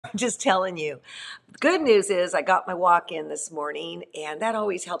just telling you. Good news is I got my walk in this morning, and that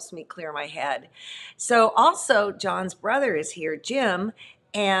always helps me clear my head. So, also, John's brother is here, Jim,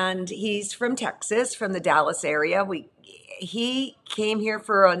 and he's from Texas, from the Dallas area. He came here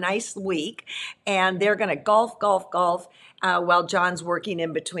for a nice week, and they're going to golf while John's working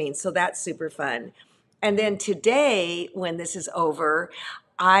in between. So that's super fun. And then today, when this is over,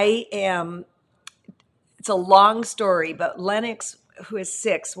 I am it's a long story, but Lennox, who is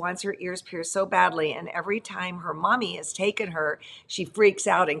 6, wants her ears pierced so badly. And every time her mommy has taken her, she freaks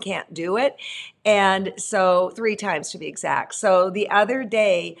out and can't do it. And so 3 times to be exact. So the other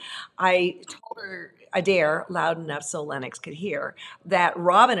day, I told her, Adair, loud enough so Lennox could hear, that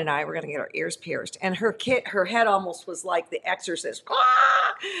Robin and I were going to get our ears pierced. And her head almost was like the exorcist.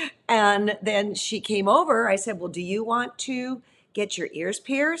 Ah! And then she came over. I said, well, do you want to get your ears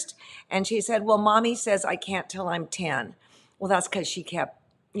pierced? And she said, well, mommy says I can't till I'm 10. Well, that's because she kept,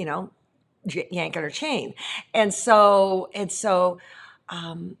 yanking her chain. And so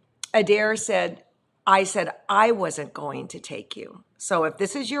Adair said, I said, I wasn't going to take you. So if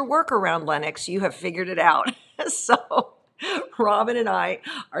this is your workaround, Lennox, you have figured it out. So Robin and I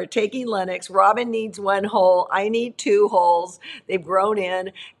are taking Lennox. Robin needs 1 hole. I need 2 holes. They've grown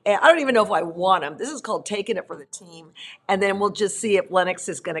in. And I don't even know if I want them. This is called taking it for the team. And then we'll just see if Lennox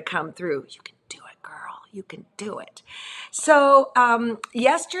is going to come through. You can do it, girl. You can do it. So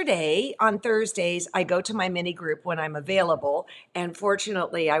yesterday, on Thursdays, I go to my mini group when I'm available. And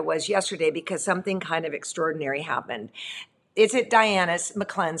fortunately, I was yesterday because something kind of extraordinary happened. It's at Diana's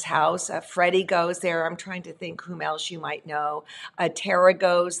McClenn's house. Freddie goes there. I'm trying to think whom else you might know. Tara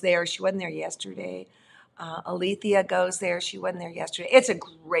goes there. She wasn't there yesterday. Alethea goes there. She wasn't there yesterday. It's a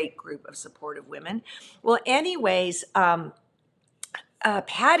great group of supportive women. Well, anyways,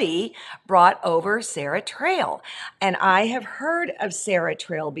 Patty brought over Sarah Trail, and I have heard of Sarah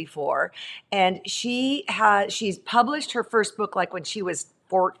Trail before. And she's published her first book like when she was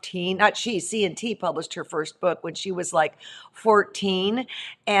 14. Not she, C&T published her first book when she was like 14,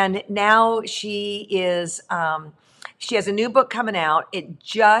 and now she has a new book coming out.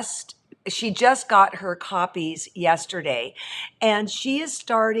 She just got her copies yesterday, and she is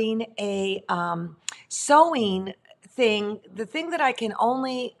starting a sewing thing. The thing that I can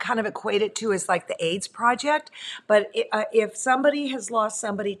only kind of equate it to is like the AIDS project. But if somebody has lost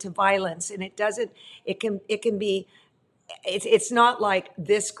somebody to violence, and it can be, it's not like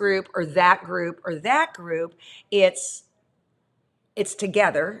this group or that group or that group. It's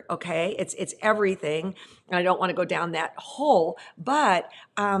together, okay? It's everything. And I don't want to go down that hole, but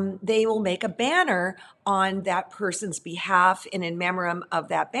they will make a banner on that person's behalf and in memoriam of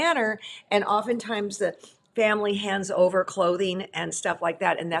that banner. And oftentimes the family hands over clothing and stuff like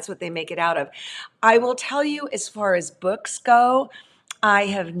that, and that's what they make it out of. I will tell you, as far as books go,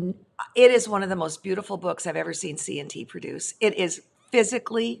 it is one of the most beautiful books I've ever seen C&T produce. It is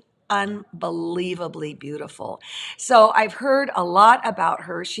physically unbelievably beautiful. So I've heard a lot about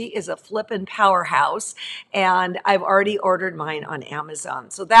her. She is a flippin' powerhouse, and I've already ordered mine on Amazon.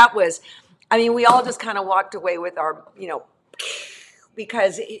 So we all just kind of walked away with our,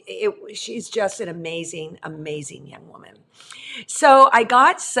 because she's just an amazing, amazing young woman. So I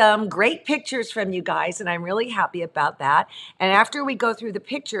got some great pictures from you guys, and I'm really happy about that. And after we go through the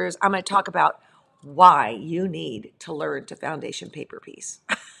pictures, I'm going to talk about why you need to learn to foundation paper piece.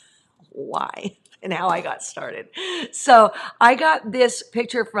 Why and how I got started. So I got this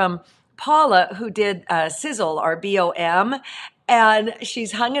picture from Paula, who did Sizzle, our BOM, and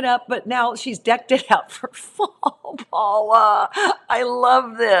she's hung it up, but now she's decked it out for fall. Paula, I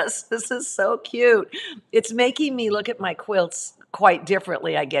love this. This is so cute. It's making me look at my quilts quite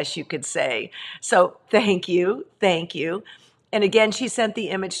differently, I guess you could say. So thank you. And again, she sent the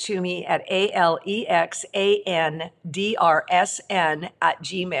image to me at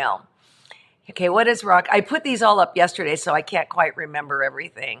alexandrsn@gmail. Okay, what is Rock? I put these all up yesterday, so I can't quite remember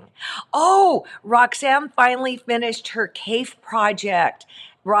everything. Oh, Roxanne finally finished her CAFE project.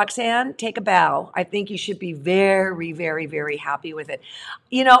 Roxanne, take a bow. I think you should be very, very, very happy with it.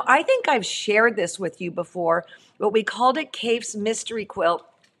 I think I've shared this with you before, but we called it CAFE's Mystery Quilt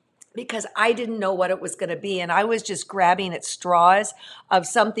because I didn't know what it was going to be, and I was just grabbing at straws of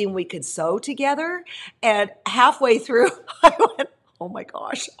something we could sew together. And halfway through, I went, oh my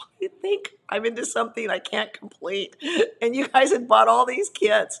gosh, I think I'm into something I can't complete. And you guys had bought all these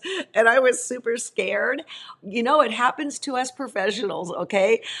kits, and I was super scared. It happens to us professionals,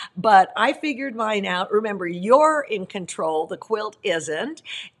 okay? But I figured mine out. Remember, you're in control. The quilt isn't.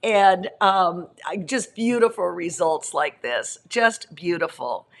 And just beautiful results like this. Just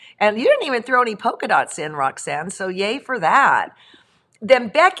beautiful. And you didn't even throw any polka dots in, Roxanne, so yay for that. Then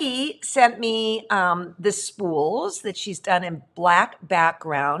Becky sent me the spools that she's done in black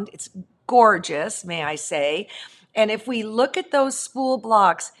background. It's gorgeous, may I say. And if we look at those spool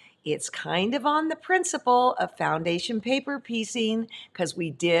blocks, it's kind of on the principle of foundation paper piecing, because we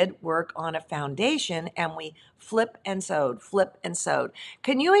did work on a foundation and we flip and sewed, flip and sewed.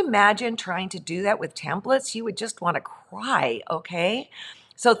 Can you imagine trying to do that with templates? You would just want to cry, okay?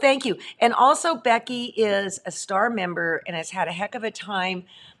 So thank you. And also, Becky is a star member and has had a heck of a time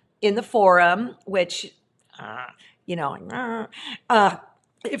in the forum, which, you know,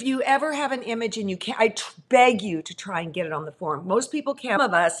 if you ever have an image and you can't, I beg you to try and get it on the forum. Most people can't. Some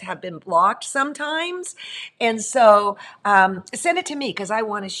of us have been blocked sometimes. And so send it to me because I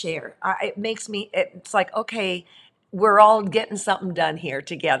want to share. It makes me, it's like, okay, we're all getting something done here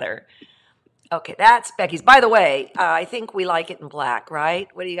together. Okay, that's Becky's. By the way, I think we like it in black, right?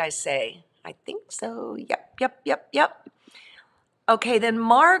 What do you guys say? I think so. Yep. Okay, then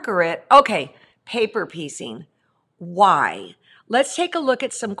Margaret. Okay, paper piecing. Why? Let's take a look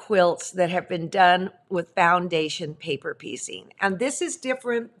at some quilts that have been done with foundation paper piecing. And this is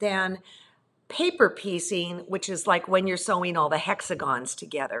different than paper piecing, which is like when you're sewing all the hexagons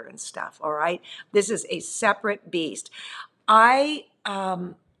together and stuff, all right? This is a separate beast. I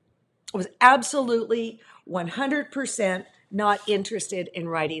was absolutely 100% not interested in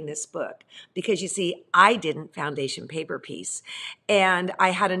writing this book because, you see, I didn't foundation paper piece. And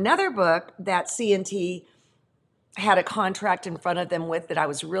I had another book that C&T had a contract in front of them with that I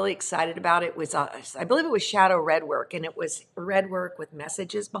was really excited about. It was, I believe it was Shadow Red Work, and it was red work with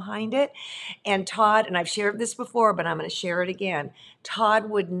messages behind it. And Todd, and I've shared this before, but I'm going to share it again. Todd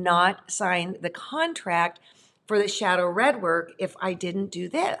would not sign the contract for the Shadow Red Work if I didn't do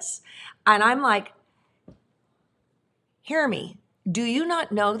this. And I'm like, hear me. Do you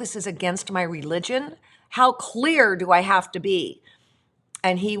not know this is against my religion? How clear do I have to be?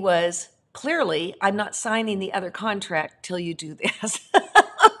 And he was, clearly, I'm not signing the other contract till you do this.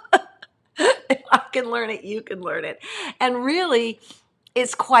 If I can learn it, you can learn it. And really,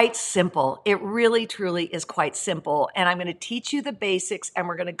 it's quite simple. It really, truly is quite simple. And I'm going to teach you the basics and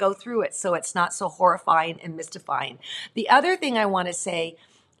we're going to go through it so it's not so horrifying and mystifying. The other thing I want to say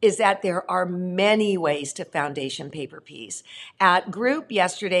is that there are many ways to foundation paper piece. At group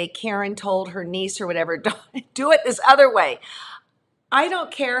yesterday, Karen told her niece or whatever, don't do it this other way. I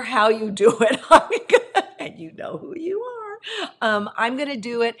don't care how you do it. And you know who you are. I'm going to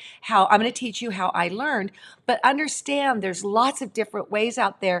do it how I'm going to teach you how I learned. But understand there's lots of different ways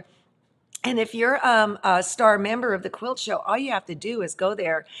out there. And if you're a star member of the Quilt Show, all you have to do is go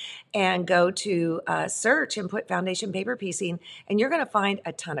there and go to search and put foundation paper piecing, and you're going to find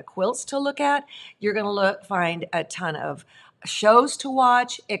a ton of quilts to look at. You're going to find a ton of shows to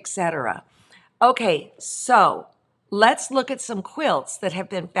watch, etc. Okay, so let's look at some quilts that have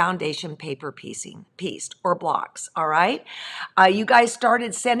been foundation paper pieced or blocks, all right? You guys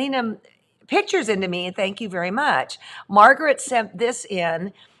started sending them pictures into me, and thank you very much. Margaret sent this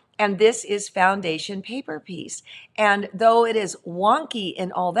in, and this is foundation paper piece. And though it is wonky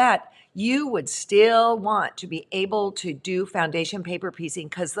and all that, you would still want to be able to do foundation paper piecing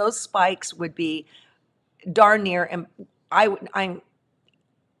because those spikes would be darn near, and I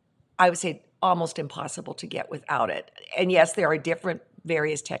would say almost impossible to get without it. And yes, there are different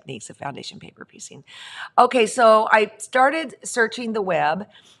various techniques of foundation paper piecing. Okay, so I started searching the web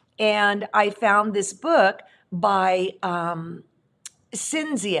and I found this book by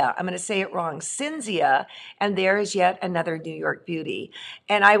Cinzia. I'm going to say it wrong. Cinzia, and there is yet another New York beauty.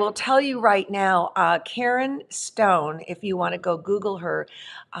 And I will tell you right now, Karen Stone, if you want to go Google her,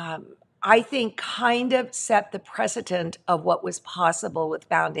 I think kind of set the precedent of what was possible with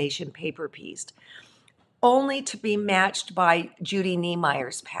foundation paper pieced, only to be matched by Judy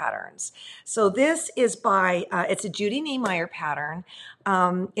Niemeyer's patterns. So this is by, it's a Judy Niemeyer pattern,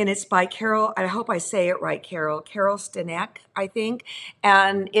 and it's by Carol, I hope I say it right, Carol Stanek, I think,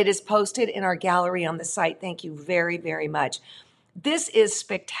 and it is posted in our gallery on the site. Thank you very, very much. This is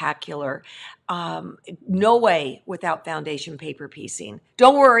spectacular. No way without foundation paper piecing.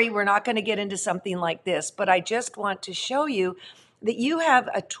 Don't worry, we're not going to get into something like this, but I just want to show you that you have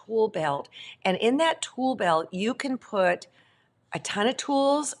a tool belt, and in that tool belt, you can put a ton of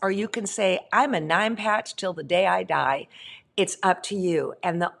tools, or you can say, I'm a 9-patch till the day I die. It's up to you.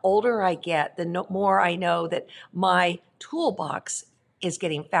 And the older I get, the more I know that my toolbox is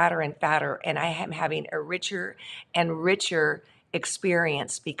getting fatter and fatter, and I am having a richer and richer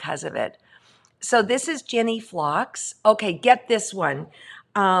experience because of it. So this is Jenny Phlox. Okay, get this one.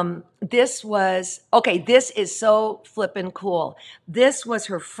 This is so flippin' cool. This was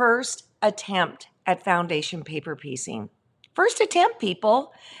her first attempt at foundation paper piecing. First attempt,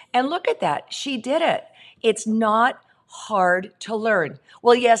 people. And look at that. She did it. It's not hard to learn.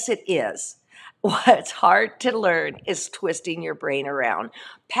 Well, yes, it is. What's hard to learn is twisting your brain around.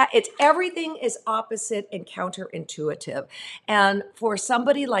 It's everything is opposite and counterintuitive. And for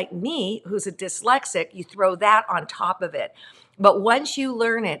somebody like me who's a dyslexic, you throw that on top of it. But once you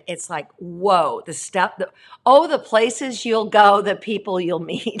learn it, it's like, whoa, the stuff, the places you'll go, the people you'll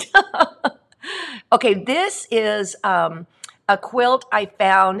meet. Okay, this is a quilt I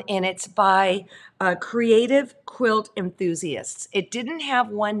found, and it's by Creative Quilt Enthusiasts. It didn't have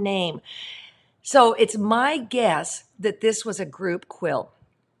one name. So it's my guess that this was a group quilt.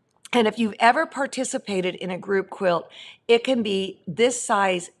 And if you've ever participated in a group quilt, it can be this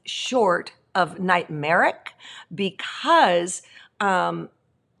size short of nightmaric because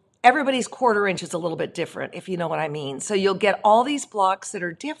everybody's quarter inch is a little bit different, if you know what I mean. So you'll get all these blocks that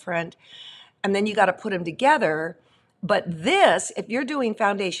are different, and then you got to put them together. But this, if you're doing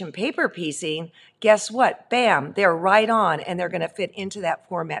foundation paper piecing, guess what? Bam, they're right on, and they're going to fit into that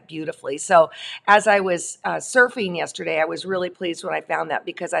format beautifully. So as I was surfing yesterday, I was really pleased when I found that,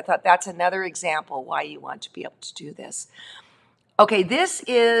 because I thought that's another example why you want to be able to do this. Okay, this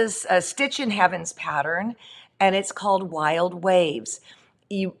is a Stitch in Heaven's pattern, and it's called Wild Waves.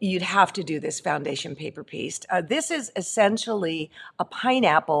 You'd have to do this foundation paper pieced. This is essentially a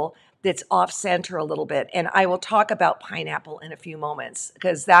pineapple that's off center a little bit. And I will talk about pineapple in a few moments,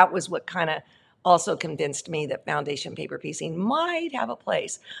 because that was what kind of also convinced me that foundation paper piecing might have a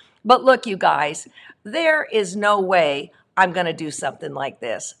place. But look, you guys, there is no way I'm going to do something like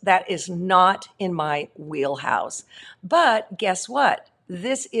this. That is not in my wheelhouse. But guess what?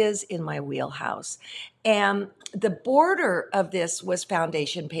 This is in my wheelhouse. And the border of this was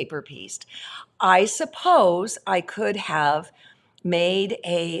foundation paper pieced. I suppose I could have made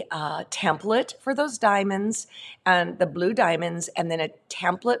a template for those diamonds and the blue diamonds, and then a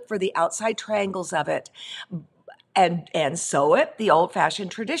template for the outside triangles of it, and sew it the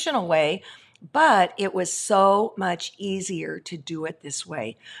old-fashioned traditional way. But it was so much easier to do it this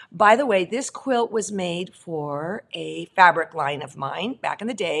way. By the way, this quilt was made for a fabric line of mine back in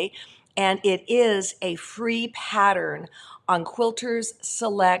the day, and it is a free pattern on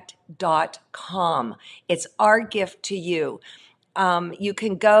quiltersselect.com. It's our gift to you. You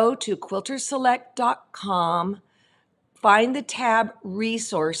can go to quilterselect.com, find the tab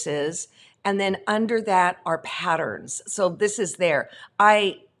resources, and then under that are patterns. So this is there.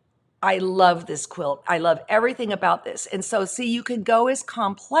 I love this quilt. I love everything about this. And so, see, you can go as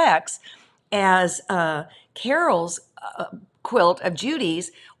complex as Carol's quilt of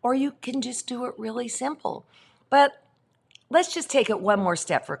Judy's, or you can just do it really simple. But let's just take it one more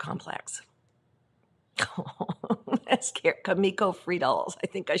step for complex. That's Kamiko Friedels. I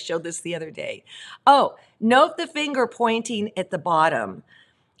think I showed this the other day. Oh, note the finger pointing at the bottom.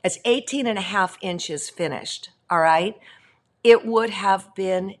 It's 18.5 inches finished, all right? It would have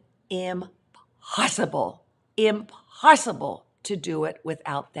been impossible to do it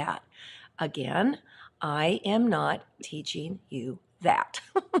without that. Again, I am not teaching you that.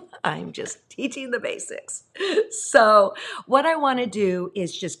 I'm just teaching the basics. So what I want to do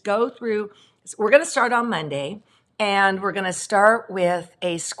is just go through. We're going to start on Monday, and we're going to start with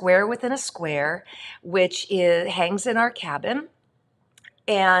a square within a square, which hangs in our cabin.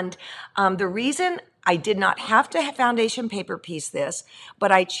 And the reason I did not have to have foundation paper piece this,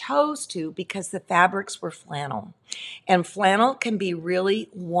 but I chose to because the fabrics were flannel. And flannel can be really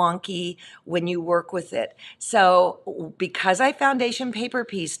wonky when you work with it. So because I foundation paper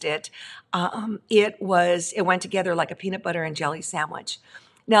pieced it, it went together like a peanut butter and jelly sandwich.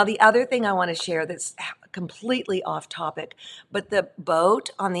 Now, the other thing I want to share that's completely off topic, but the boat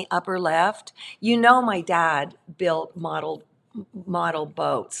on the upper left, you know, my dad built model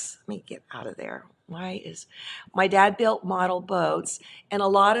boats. Let me get out of there. My dad built model boats, and a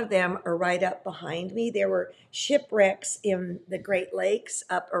lot of them are right up behind me. There were shipwrecks in the Great Lakes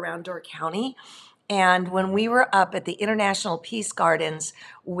up around Door County. And when we were up at the International Peace Gardens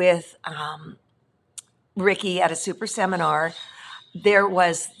with Ricky at a super seminar,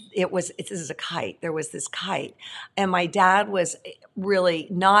 this is a kite. There was this kite, and my dad was really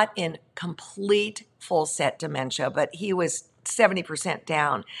not in complete full set dementia, but he was 70%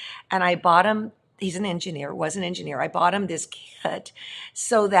 down. And I bought him, was an engineer. I bought him this kit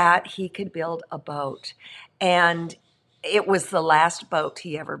so that he could build a boat. And it was the last boat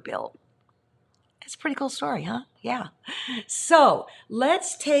he ever built. It's a pretty cool story, huh? Yeah. So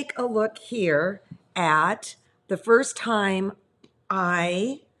let's take a look here at the first time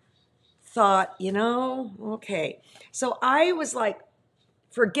I thought, okay. So I was like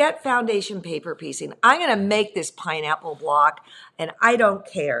forget foundation paper piecing. I'm going to make this pineapple block and I don't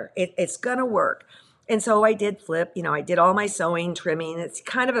care. It's going to work. And so I did flip, you know, I did all my sewing, trimming. It's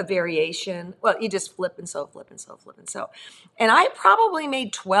kind of a variation. Well, you just flip and sew, flip and sew, flip and sew. And I probably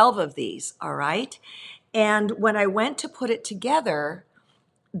made 12 of these, all right? And when I went to put it together,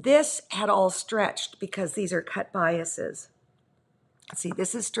 this had all stretched because these are cut biases. See,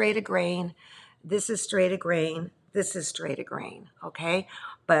 this is straight a grain, this is straight a grain, this is straight a grain, okay?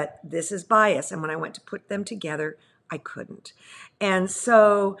 But this is bias, and when I went to put them together, I couldn't. And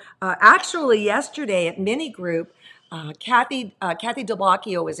so actually yesterday at mini group, Kathy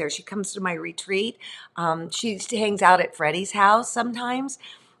Delbacchio was there. She comes to my retreat. She hangs out at Freddie's house sometimes.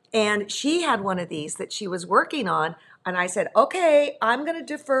 And she had one of these that she was working on. And I said, okay, I'm going to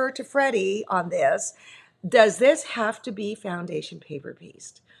defer to Freddie on this. Does this have to be foundation paper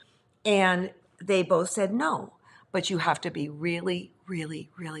pieced? And they both said no, but you have to be really, really,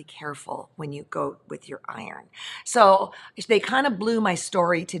 really careful when you go with your iron. So they kind of blew my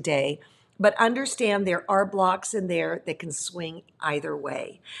story today, but understand there are blocks in there that can swing either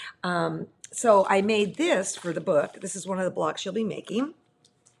way. So I made this for the book. This is one of the blocks you'll be making,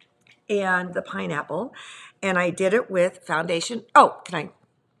 and the pineapple. And I did it with foundation. Oh,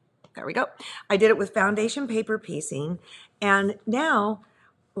 there we go. I did it with foundation paper piecing. And now,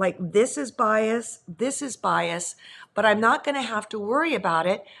 like, this is bias, but I'm not going to have to worry about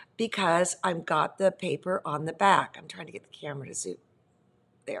it because I've got the paper on the back. I'm trying to get the camera to zoom.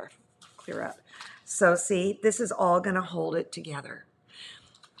 There, clear up. So see, this is all going to hold it together.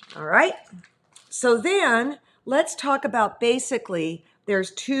 All right. So then let's talk about basically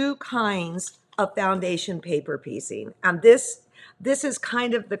there's two kinds of foundation paper piecing. And this is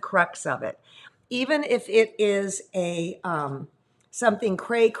kind of the crux of it. Even if it is a something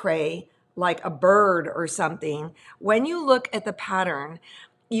cray-cray, like a bird or something, when you look at the pattern,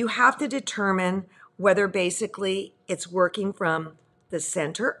 you have to determine whether basically it's working from the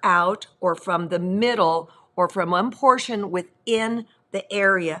center out or from the middle or from one portion within the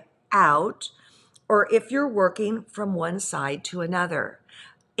area out, or if you're working from one side to another.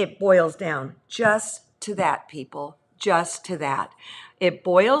 It boils down just to that, people, just to that. It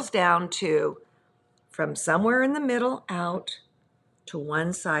boils down to from somewhere in the middle out to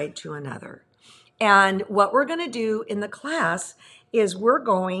one side to another. And what we're going to do in the class is we're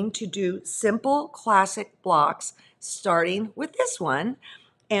going to do simple classic blocks, starting with this one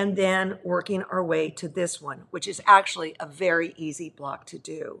and then working our way to this one, which is actually a very easy block to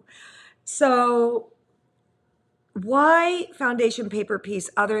do. So why foundation paper piece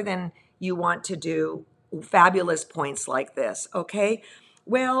other than you want to do fabulous points like this, okay?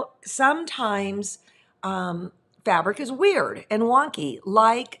 Well, sometimes fabric is weird and wonky,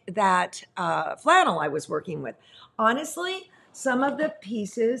 like that flannel I was working with. Honestly, some of the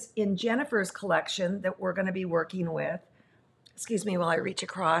pieces in Jennifer's collection that we're going to be working with, excuse me while I reach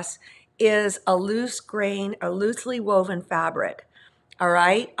across, is a loose grain, a loosely woven fabric. All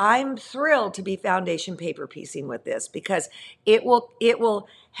right, I'm thrilled to be foundation paper piecing with this because it will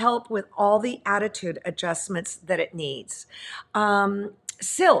help with all the attitude adjustments that it needs.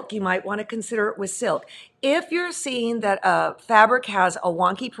 Silk, you might want to consider it with silk. If you're seeing that a fabric has a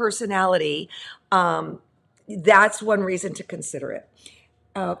wonky personality, that's one reason to consider it.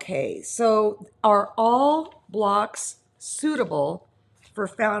 Okay, so are all blocks suitable for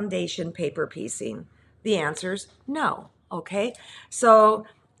foundation paper piecing? The answer's no. Okay, so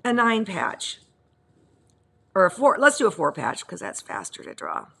a 9 patch or a 4, let's do a 4 patch because that's faster to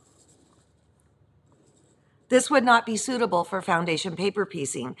draw. This would not be suitable for foundation paper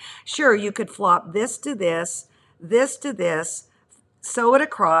piecing. Sure, you could flop this to this to this, sew it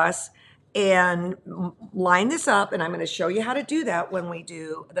across, and line this up, and I'm going to show you how to do that when we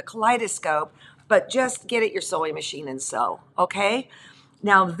do the kaleidoscope, but just get at your sewing machine and sew, okay?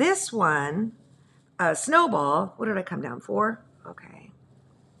 Now this one, snowball, what did I come down for? Okay.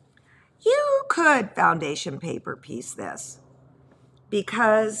 You could foundation paper piece this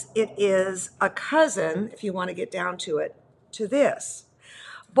because it is a cousin, if you want to get down to it, to this.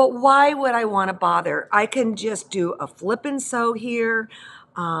 But why would I want to bother? I can just do a flip and sew here.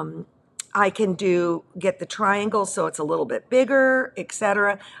 I can get the triangle so it's a little bit bigger,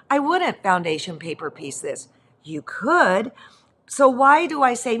 etc. I wouldn't foundation paper piece this. You could. So why do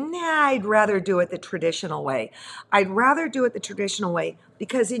I say, nah, I'd rather do it the traditional way? I'd rather do it the traditional way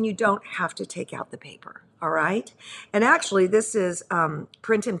because then you don't have to take out the paper, all right? And actually, this is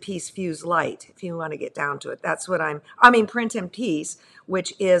Print and Piece Fuse Light, if you want to get down to it. That's what Print and Piece,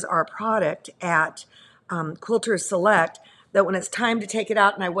 which is our product at Quilters Select, that when it's time to take it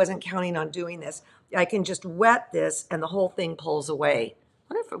out, and I wasn't counting on doing this, I can just wet this and the whole thing pulls away.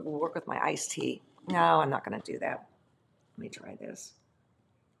 if it will work with my iced tea. No, I'm not going to do that. Let me try this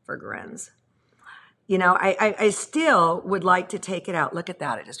for grins. You know, I still would like to take it out. Look at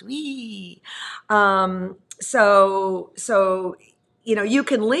that. It just, wee. So, you know, you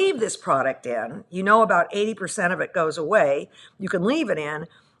can leave this product in. You know, about 80% of it goes away. You can leave it in.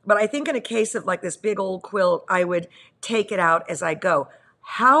 But I think in a case of like this big old quilt, I would take it out as I go.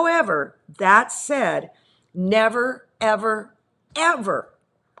 However, that said, never, ever, ever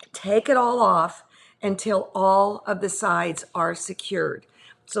take it all off until all of the sides are secured.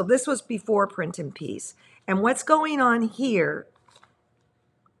 So this was before print and piece. And what's going on here,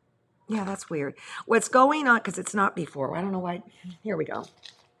 yeah, that's weird. What's going on, because it's not before, I don't know why, here we go.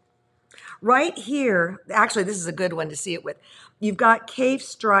 Right here, actually this is a good one to see it with. You've got cave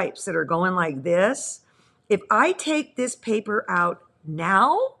stripes that are going like this. If I take this paper out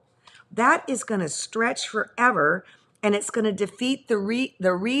now, that is going to stretch forever, and it's going to defeat the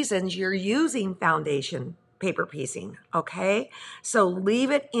reasons you're using foundation paper piecing, okay? So leave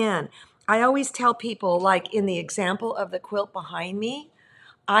it in. I always tell people, like in the example of the quilt behind me,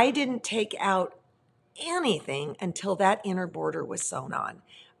 I didn't take out anything until that inner border was sewn on.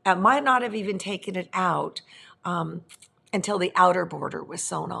 I might not have even taken it out until the outer border was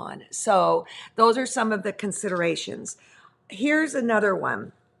sewn on. So those are some of the considerations. Here's another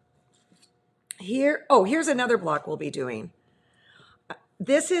one. Here's another block we'll be doing.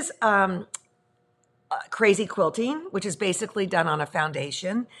 This is crazy quilting, which is basically done on a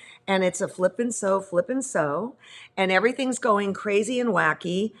foundation, and it's a flip and sew, and everything's going crazy and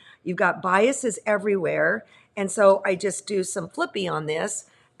wacky. You've got biases everywhere, and so I just do some flippy on this,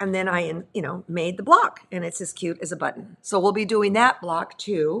 and then I, made the block, and it's as cute as a button. So we'll be doing that block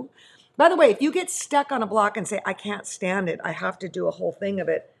too. By the way, if you get stuck on a block and say, I can't stand it, I have to do a whole thing of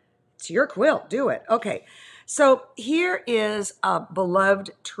it, it's your quilt, do it. Okay, so here is a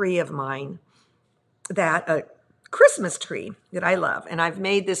beloved tree of mine, that a Christmas tree that I love. And I've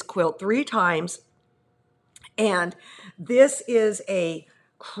made this quilt 3 times. And this is a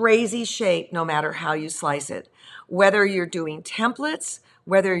crazy shape no matter how you slice it. Whether you're doing templates,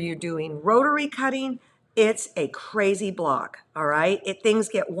 whether you're doing rotary cutting, it's a crazy block, all right? Things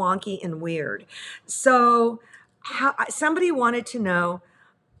get wonky and weird. So somebody wanted to know,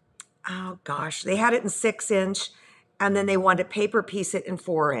 oh gosh, they had it in 6-inch and then they wanted to paper piece it in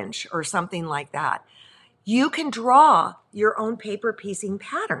 4-inch or something like that. You can draw your own paper piecing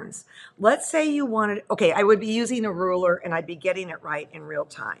patterns. Let's say you wanted, okay, I would be using a ruler and I'd be getting it right in real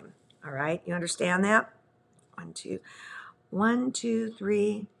time. All right, you understand that? 1, 2,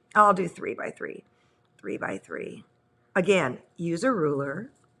 3. I'll do 3 by 3, 3 by 3. Again, use a ruler.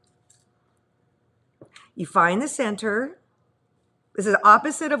 You find the center. This is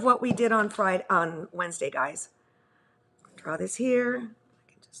opposite of what we did on Wednesday, guys. Draw this here.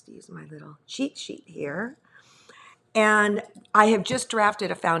 Just use my little cheat sheet here. And I have just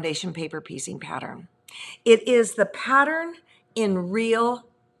drafted a foundation paper piecing pattern. It is the pattern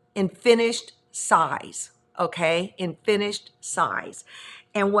in finished size, okay? In finished size.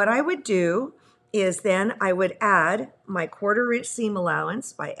 And what I would do is then I would add my 1/4-inch seam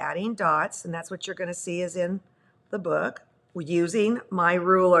allowance by adding dots, and that's what you're gonna see is in the book, using my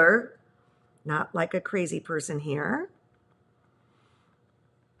ruler, not like a crazy person here.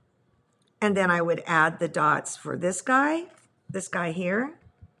 And then I would add the dots for this guy here.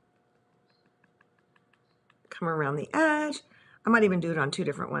 Come around the edge. I might even do it on 2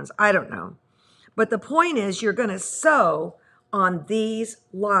 different ones. I don't know. But the point is you're going to sew on these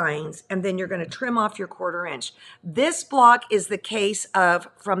lines and then you're going to trim off your 1/4-inch. This block is the case of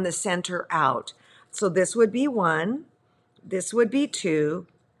from the center out. So this would be 1, this would be 2,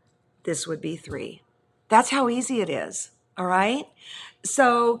 this would be 3. That's how easy it is, all right?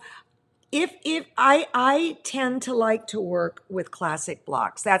 So if I tend to like to work with classic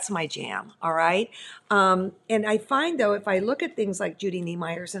blocks. That's my jam, all right? And I find, though, if I look at things like Judy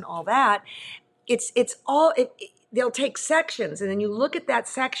Niemeyer's and all that, they'll take sections, and then you look at that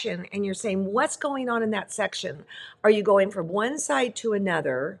section, and you're saying, what's going on in that section? Are you going from one side to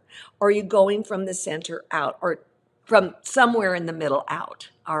another, or are you going from the center out, or from somewhere in the middle out,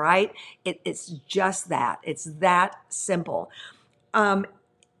 all right? It's just that. It's that simple.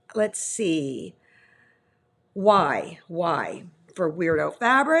 Let's see. Why? For weirdo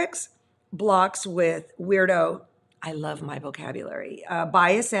fabrics, blocks with weirdo, I love my vocabulary,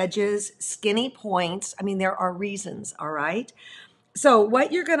 bias edges, skinny points. I mean, there are reasons, all right? So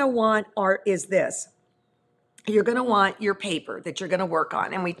what you're going to want is this. You're going to want your paper that you're going to work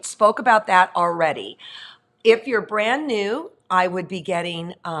on. And we spoke about that already. If you're brand new, I would be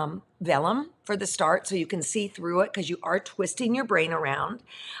getting vellum for the start so you can see through it because you are twisting your brain around.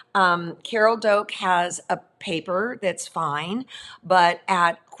 Carol Doak has a paper that's fine, but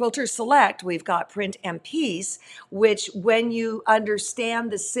at Quilter Select, we've got print and piece, which when you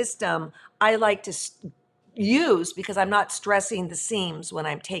understand the system, I like to use because I'm not stressing the seams when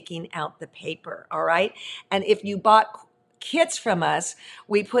I'm taking out the paper, all right? And if you bought kits from us,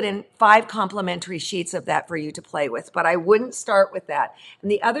 we put in 5 complimentary sheets of that for you to play with, but I wouldn't start with that. And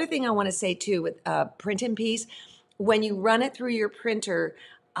the other thing I want to say too with print and piece, when you run it through your printer,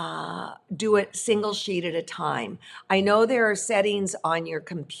 do it single sheet at a time. I know there are settings on your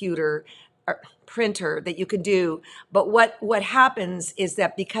computer or printer that you can do, but what happens is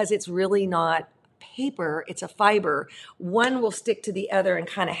that because it's really not paper, it's a fiber, one will stick to the other and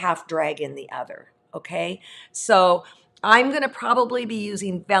kind of half drag in the other, okay? So I'm going to probably be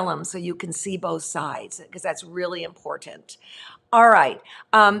using vellum so you can see both sides because that's really important. All right.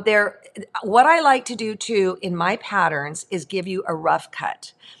 What I like to do too in my patterns is give you a rough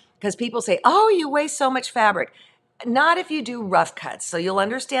cut because people say, oh, you waste so much fabric. Not if you do rough cuts. So you'll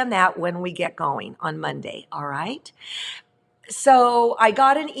understand that when we get going on Monday. All right. So I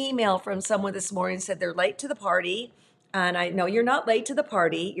got an email from someone this morning said they're late to the party. And I know you're not late to the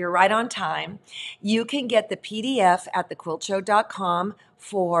party. You're right on time. You can get the PDF at thequiltshow.com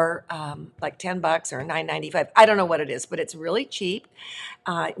for like $10 or $9.95. I don't know what it is, but it's really cheap.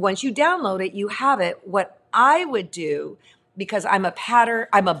 Once you download it, you have it. What I would do, because I'm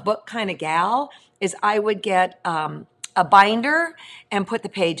a book kind of gal, is I would get a binder and put the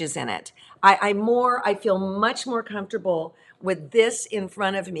pages in it. I feel much more comfortable with this in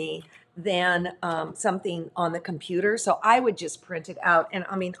front of me than something on the computer. So I would just print it out. And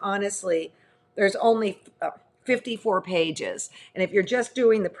I mean, honestly, there's only 54 pages. And if you're just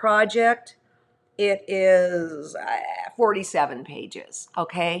doing the project, it is 47 pages,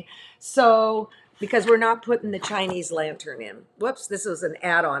 okay? So, because we're not putting the Chinese lantern in. Whoops, this was an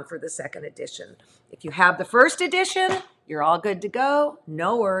add-on for the second edition. If you have the first edition, you're all good to go.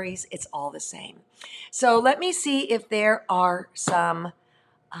 No worries, it's all the same. So let me see if there are some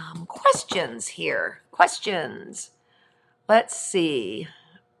questions here. Questions. Let's see.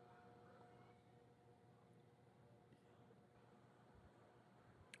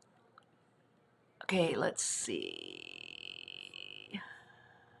 Okay, let's see.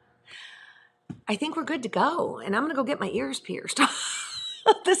 I think we're good to go. And I'm going to go get my ears pierced.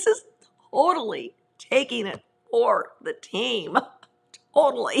 This is totally taking it for the team.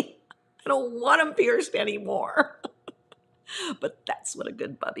 Totally. I don't want them pierced anymore. But that's what a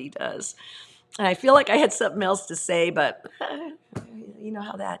good bubby does. And I feel like I had something else to say, but you know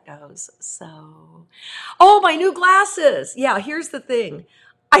how that goes. So, oh, my new glasses. Yeah, here's the thing.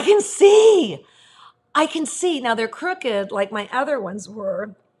 I can see. Now they're crooked like my other ones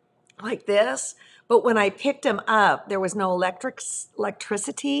were, like this. But when I picked them up, there was no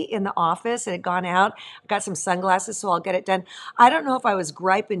electricity in the office. It had gone out. I got some sunglasses, so I'll get it done. I don't know if I was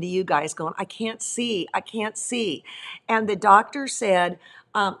griping to you guys going, I can't see. And the doctor said,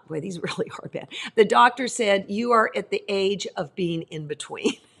 boy, these really are bad. The doctor said, you are at the age of being in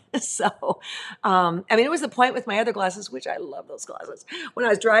between. So, I mean, it was the point with my other glasses, which I love those glasses. When I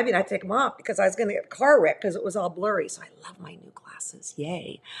was driving, I'd take them off because I was going to get a car wreck because it was all blurry. So I love my new glasses.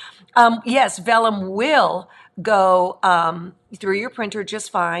 Yay. Yes, vellum will go through your printer just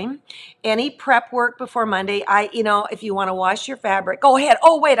fine. Any prep work before Monday, if you want to wash your fabric, go ahead.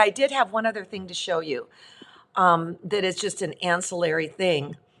 Oh, wait, I did have one other thing to show you that is just an ancillary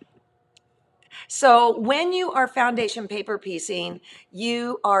thing. So when you are foundation paper piecing,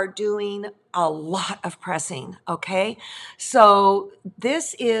 you are doing a lot of pressing, okay? So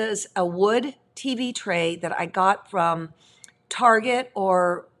this is a wood TV tray that I got from Target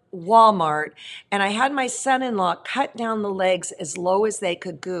or Walmart, and I had my son-in-law cut down the legs as low as they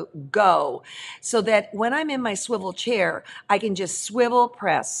could go so that when I'm in my swivel chair, I can just swivel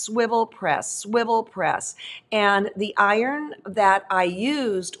press. And the iron that I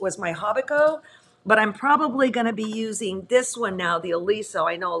used was my Hobbico, but I'm probably going to be using this one now, the Aliso.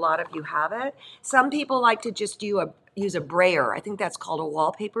 I know a lot of you have it. Some people like to just use a brayer. I think that's called a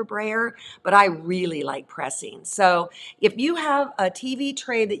wallpaper brayer, but I really like pressing. So if you have a TV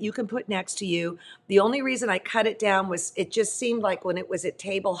tray that you can put next to you, the only reason I cut it down was it just seemed like when it was at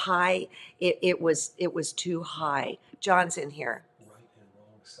table high, it was too high. John's in here.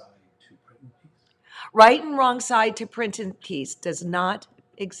 Right and wrong side to print and piece does not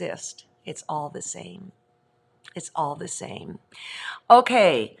exist. It's all the same.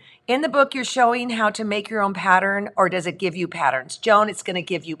 Okay. In the book, you're showing how to make your own pattern, or does it give you patterns? Joan, it's going to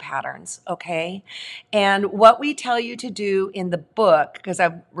give you patterns, okay? And what we tell you to do in the book, because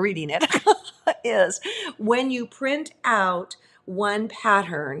I'm reading it, is when you print out one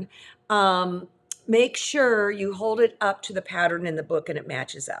pattern, make sure you hold it up to the pattern in the book and it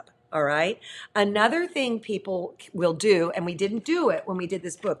matches up. All right. Another thing people will do, and we didn't do it when we did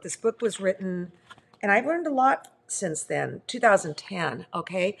this book. This book was written, and I've learned a lot since then, 2010.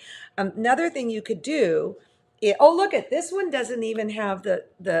 Okay. Another thing you could do, oh, look at this one doesn't even have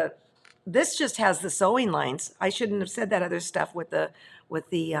this just has the sewing lines. I shouldn't have said that other stuff with the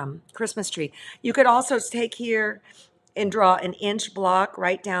Christmas tree. You could also take here and draw an inch block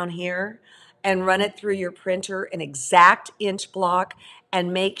right down here and run it through your printer, an exact inch block,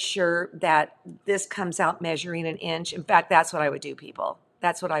 and make sure that this comes out measuring an inch. In fact, that's what I would do, people.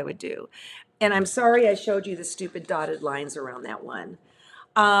 That's what I would do. And I'm sorry I showed you the stupid dotted lines around that one.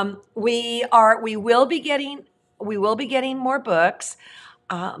 We will be getting more books.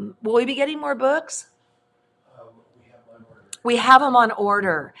 Will we be getting more books? We have them on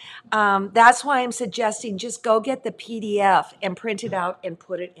order. That's why I'm suggesting just go get the PDF and print it out and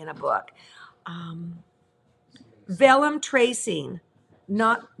put it in a book. Vellum tracing,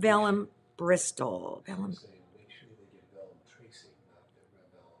 not vellum Bristol. Vellum.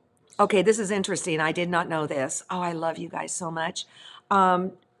 Okay, this is interesting. I did not know this. Oh, I love you guys so much.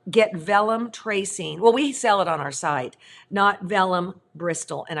 Get vellum tracing. Well, we sell it on our site, not vellum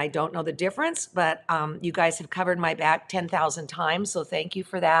Bristol. And I don't know the difference, but you guys have covered my back 10,000 times, so thank you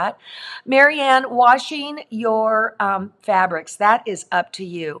for that. Marianne, washing your fabrics, that is up to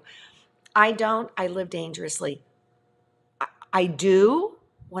you. I live dangerously. I do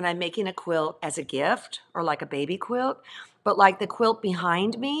when I'm making a quilt as a gift or like a baby quilt, but like the quilt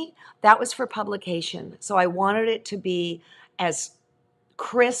behind me, that was for publication. So I wanted it to be as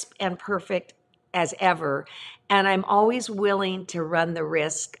crisp and perfect as ever. And I'm always willing to run the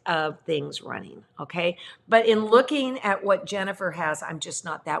risk of things running, okay? But in looking at what Jennifer has, I'm just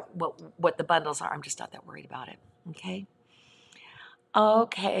not that, what the bundles are, I'm just not that worried about it, okay?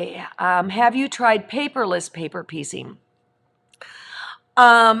 Okay, have you tried paperless paper piecing?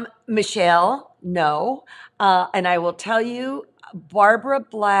 Michelle, no. And I will tell you, Barbara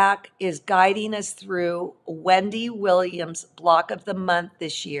Black is guiding us through Wendy Williams' block of the month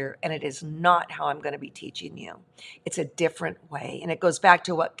this year, and it is not how I'm going to be teaching you. It's a different way, and it goes back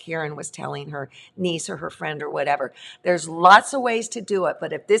to what Karen was telling her niece or her friend or whatever. There's lots of ways to do it,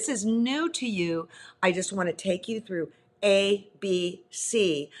 but if this is new to you, I just want to take you through A, B,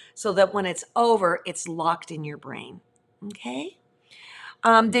 C, so that when it's over, it's locked in your brain, okay?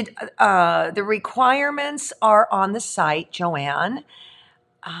 The requirements are on the site, Joanne.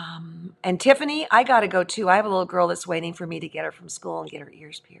 And Tiffany, I got to go too. I have a little girl that's waiting for me to get her from school and get her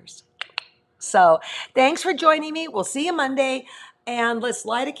ears pierced. So thanks for joining me. We'll see you Monday. And let's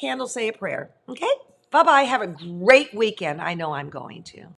light a candle, say a prayer. Okay? Bye-bye. Have a great weekend. I know I'm going to.